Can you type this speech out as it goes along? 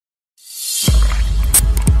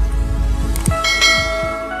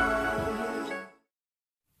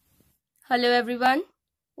Hello everyone.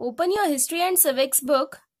 Open your History and Civics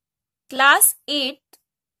book, Class 8,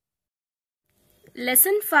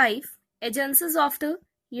 Lesson 5, Agencies of the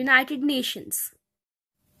United Nations.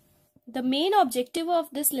 The main objective of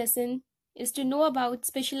this lesson is to know about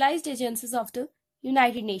specialized agencies of the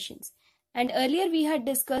United Nations. And earlier we had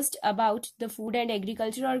discussed about the Food and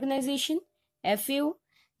Agriculture Organization, FAO,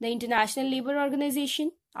 the International Labour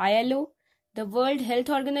Organization, ILO, the World Health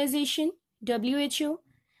Organization, WHO,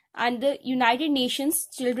 and the United Nations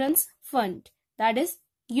Children's Fund, that is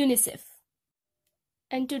UNICEF.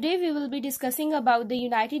 And today we will be discussing about the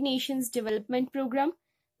United Nations Development Program,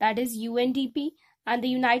 that is UNDP, and the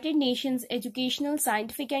United Nations Educational,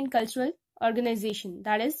 Scientific and Cultural Organization,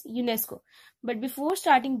 that is UNESCO. But before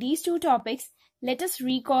starting these two topics, let us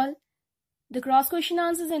recall the cross-question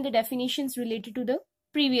answers and the definitions related to the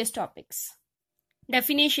previous topics.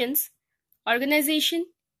 Definitions: organization,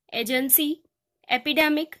 agency,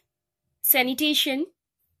 epidemic, sanitation,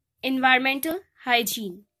 environmental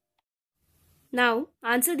hygiene. Now,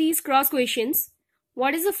 answer these cross questions.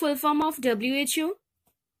 What is the full form of WHO?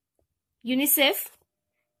 UNICEF.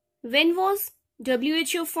 When was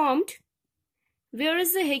WHO formed? Where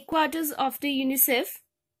is the headquarters of the UNICEF?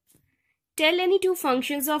 Tell any two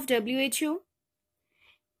functions of WHO.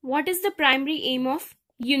 What is the primary aim of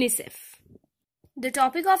UNICEF? The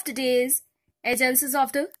topic of today is Agencies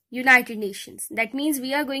of the United Nations. That means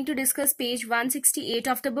we are going to discuss page 168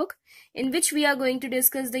 of the book, in which we are going to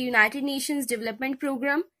discuss the United Nations Development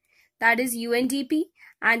Program, that is UNDP,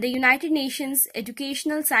 and the United Nations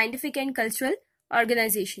Educational, Scientific and Cultural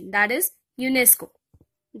Organization, that is UNESCO.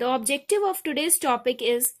 The objective of today's topic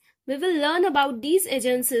is we will learn about these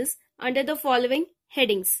agencies under the following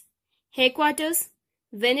headings: headquarters,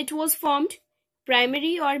 when it was formed,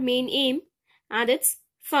 primary or main aim, and its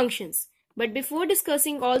functions. But before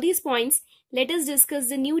discussing all these points, let us discuss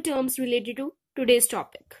the new terms related to today's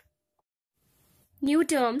topic. New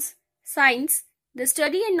terms: science, the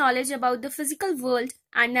study and knowledge about the physical world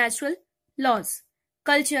and natural laws.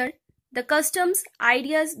 Culture, the customs,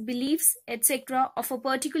 ideas, beliefs, etc. of a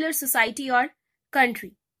particular society or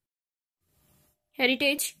country.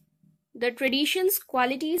 Heritage, the traditions,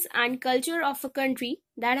 qualities and culture of a country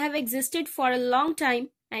that have existed for a long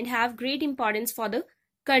time and have great importance for the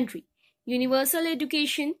country. Universal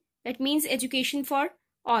education, that means education for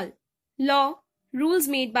all. Law, rules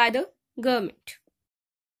made by the government.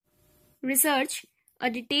 Research,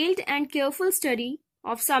 a detailed and careful study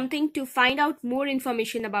of something to find out more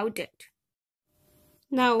information about it.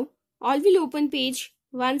 Now, all will open page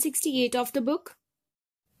 168 of the book.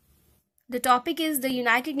 The topic is the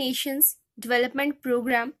United Nations Development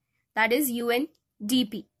Program, that is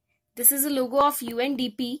UNDP. This is the logo of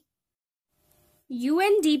UNDP.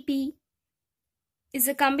 UNDP is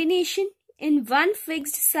a combination in one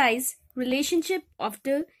fixed size relationship of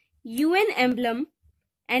the UN emblem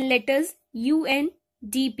and letters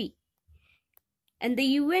UNDP. And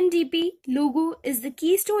the UNDP logo is the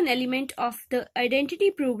keystone element of the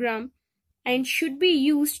identity program and should be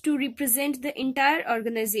used to represent the entire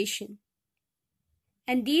organization.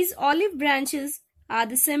 And these olive branches are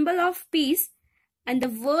the symbol of peace, and the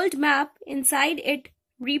world map inside it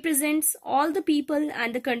represents all the people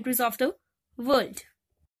and the countries of the world.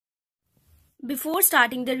 Before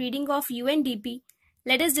starting the reading of UNDP,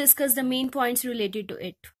 let us discuss the main points related to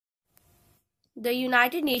it. The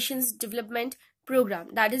United Nations Development Program,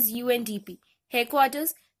 that is UNDP.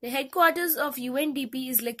 Headquarters. The headquarters of UNDP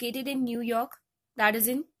is located in New York, that is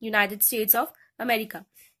in United States of America.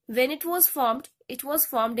 When it was formed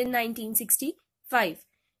in 1965.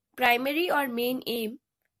 Primary or main aim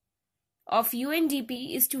of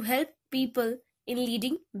UNDP is to help people in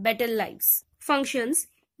leading better lives. Functions: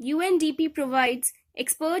 UNDP provides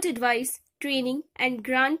expert advice, training and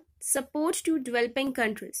grant support to developing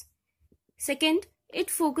countries. Second,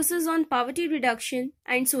 it focuses on poverty reduction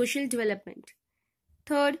and social development.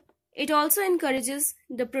 Third, it also encourages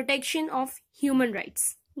the protection of human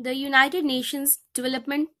rights. The United Nations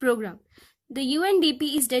Development Program. The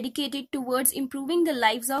UNDP is dedicated towards improving the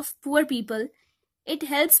lives of poor people. It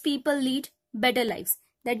helps people lead better lives.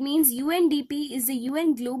 That means UNDP is the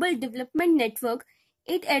UN Global Development Network.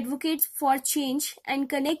 It advocates for change and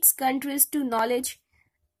connects countries to knowledge,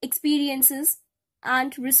 experiences,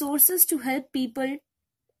 and resources to help people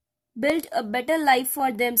build a better life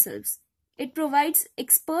for themselves. It provides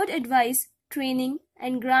expert advice, training,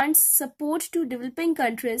 and grants support to developing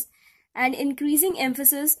countries and increasing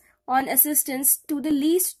emphasis on assistance to the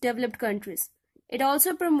least developed countries. It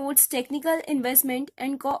also promotes technical investment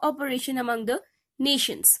and cooperation among the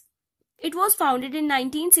nations. It was founded in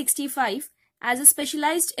 1965 as a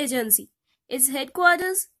specialized agency. Its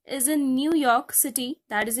headquarters is in New York City,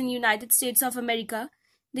 that is in United States of America.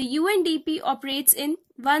 The UNDP operates in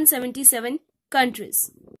 177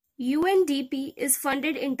 countries. UNDP is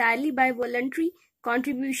funded entirely by voluntary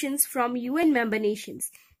contributions from UN member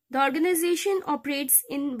nations. The organization operates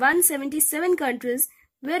in 177 countries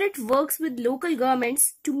where it works with local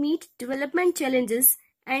governments to meet development challenges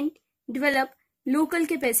and develop local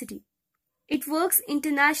capacity. It works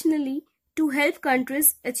internationally to help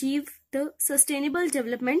countries achieve the Sustainable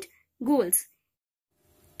Development Goals.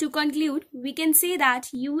 To conclude, we can say that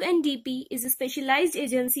UNDP is a specialized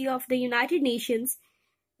agency of the United Nations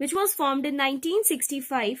which was formed in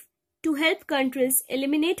 1965 to help countries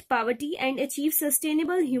eliminate poverty and achieve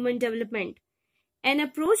sustainable human development. An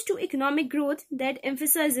approach to economic growth that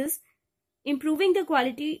emphasizes improving the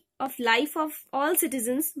quality of life of all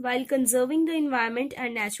citizens while conserving the environment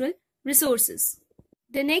and natural resources.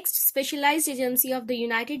 The next specialized agency of the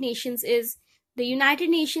United Nations is the United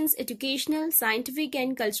Nations Educational, Scientific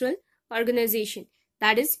and Cultural Organization,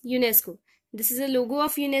 that is UNESCO. This is a logo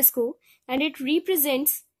of UNESCO and it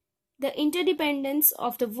represents the interdependence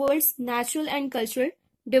of the world's natural and cultural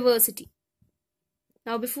diversity.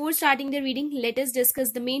 Now, before starting the reading, let us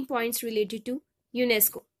discuss the main points related to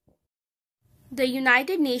UNESCO. The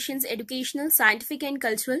United Nations Educational, Scientific and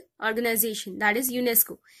Cultural Organization, that is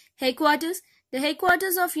UNESCO. Headquarters. The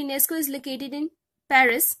headquarters of UNESCO is located in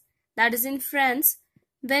Paris, that is in France.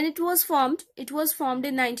 When it was formed in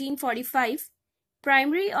 1945.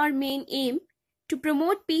 Primary or main aim to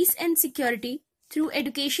promote peace and security through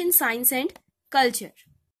education, science and culture.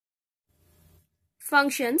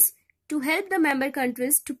 Functions: to help the member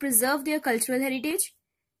countries to preserve their cultural heritage,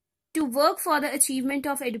 to work for the achievement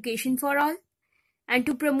of education for all, and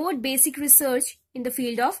to promote basic research in the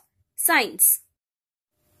field of science.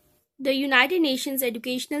 The United Nations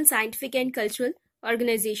Educational, Scientific and Cultural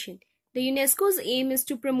Organization. The UNESCO's aim is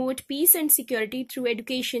to promote peace and security through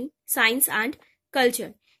education, science and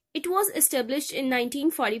culture. It was established in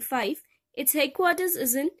 1945. Its headquarters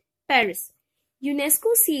is in Paris.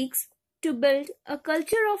 UNESCO seeks to build a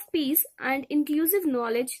culture of peace and inclusive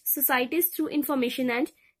knowledge societies through information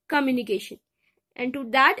and communication. And to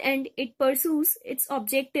that end, it pursues its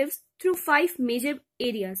objectives through 5 major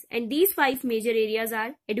areas. And these 5 major areas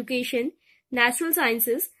are education, natural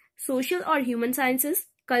sciences, social or human sciences,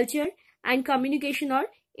 culture, and communication or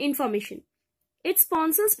information. It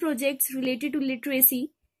sponsors projects related to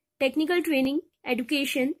literacy, technical training,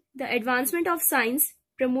 education, the advancement of science,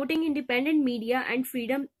 promoting independent media and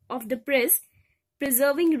freedom of the press,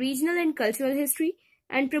 preserving regional and cultural history,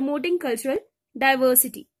 and promoting cultural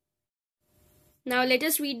diversity. Now let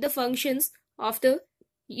us read the functions of the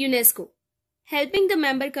UNESCO. Helping the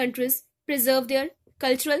member countries preserve their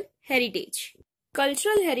cultural heritage.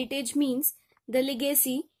 Cultural heritage means the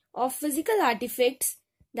legacy of physical artifacts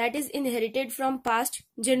that is inherited from past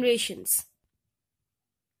generations.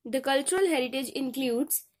 The cultural heritage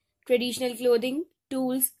includes traditional clothing,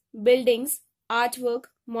 tools, buildings, artwork,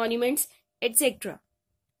 monuments, etc.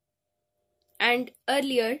 And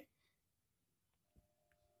earlier,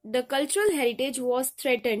 the cultural heritage was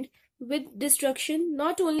threatened with destruction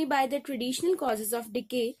not only by the traditional causes of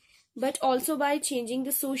decay but also by changing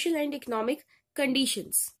the social and economic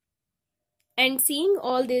conditions. And seeing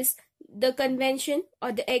all this, the convention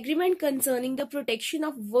or the agreement concerning the protection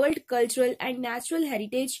of world cultural and natural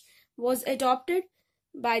heritage was adopted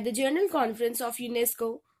by the General Conference of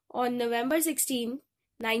UNESCO on November 16,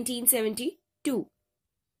 1972.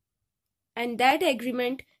 And that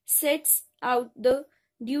agreement sets out the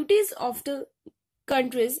duties of the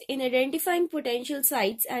countries in identifying potential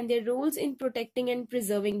sites and their roles in protecting and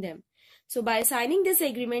preserving them. So by signing this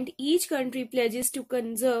agreement, each country pledges to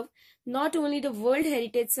conserve not only the World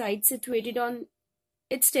Heritage Sites situated on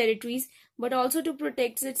its territories, but also to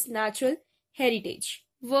protect its natural heritage.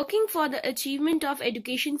 Working for the achievement of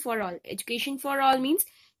education for all. Education for all means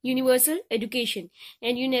universal education,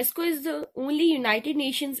 and UNESCO is the only United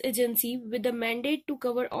Nations agency with the mandate to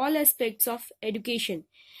cover all aspects of education.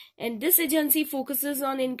 And this agency focuses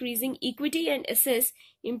on increasing equity and access,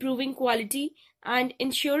 improving quality, and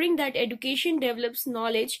ensuring that education develops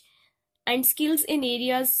knowledge and skills in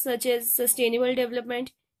areas such as sustainable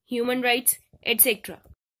development, human rights, etc.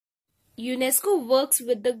 UNESCO works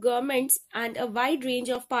with the governments and a wide range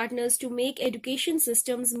of partners to make education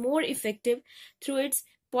systems more effective through its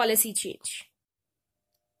policy change.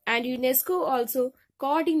 And UNESCO also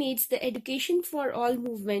coordinates the Education for All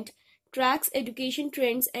movement, tracks education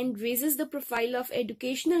trends, and raises the profile of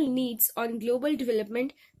educational needs on global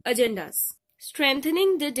development agendas.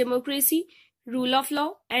 Strengthening the democracy, rule of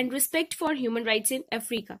law, and respect for human rights in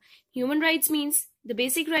Africa. Human rights means the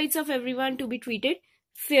basic rights of everyone to be treated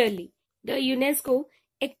fairly. The UNESCO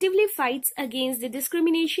actively fights against the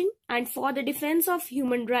discrimination and for the defense of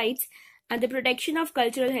human rights and the protection of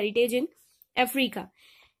cultural heritage in Africa.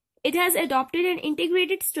 It has adopted an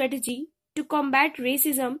integrated strategy to combat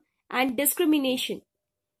racism and discrimination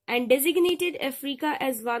and designated Africa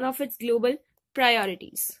as one of its global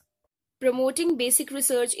priorities. Promoting basic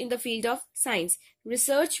research in the field of science.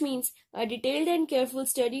 Research means a detailed and careful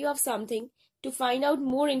study of something to find out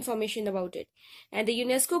more information about it. And the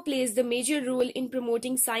UNESCO plays the major role in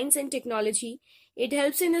promoting science and technology. It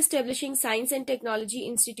helps in establishing science and technology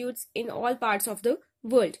institutes in all parts of the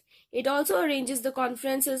world. It also arranges the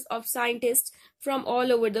conferences of scientists from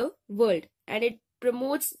all over the world, and it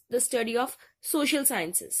promotes the study of social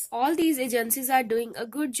sciences. All these agencies are doing a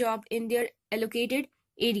good job in their allocated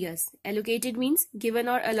areas. Allocated means given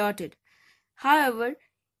or allotted. However,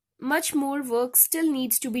 much more work still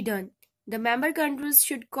needs to be done. The member countries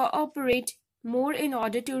should cooperate more in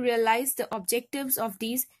order to realize the objectives of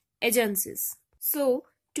these agencies. So,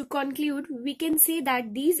 to conclude, we can say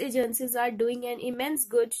that these agencies are doing an immense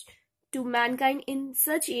good to mankind in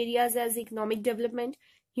such areas as economic development,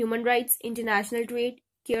 human rights, international trade,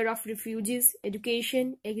 care of refugees,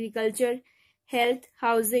 education, agriculture, health,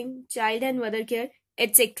 housing, child and mother care,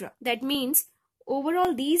 etc. That means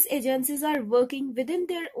overall these agencies are working within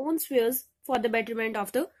their own spheres for the betterment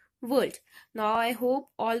of the world. Now I hope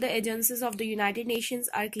all the agencies of the United Nations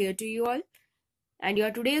are clear to you all, and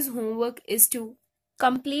your today's homework is to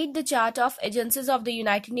complete the chart of agencies of the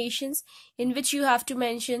United Nations, in which you have to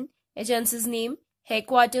mention agency's name,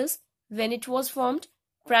 headquarters, when it was formed,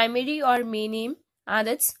 primary or main aim, and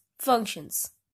its functions.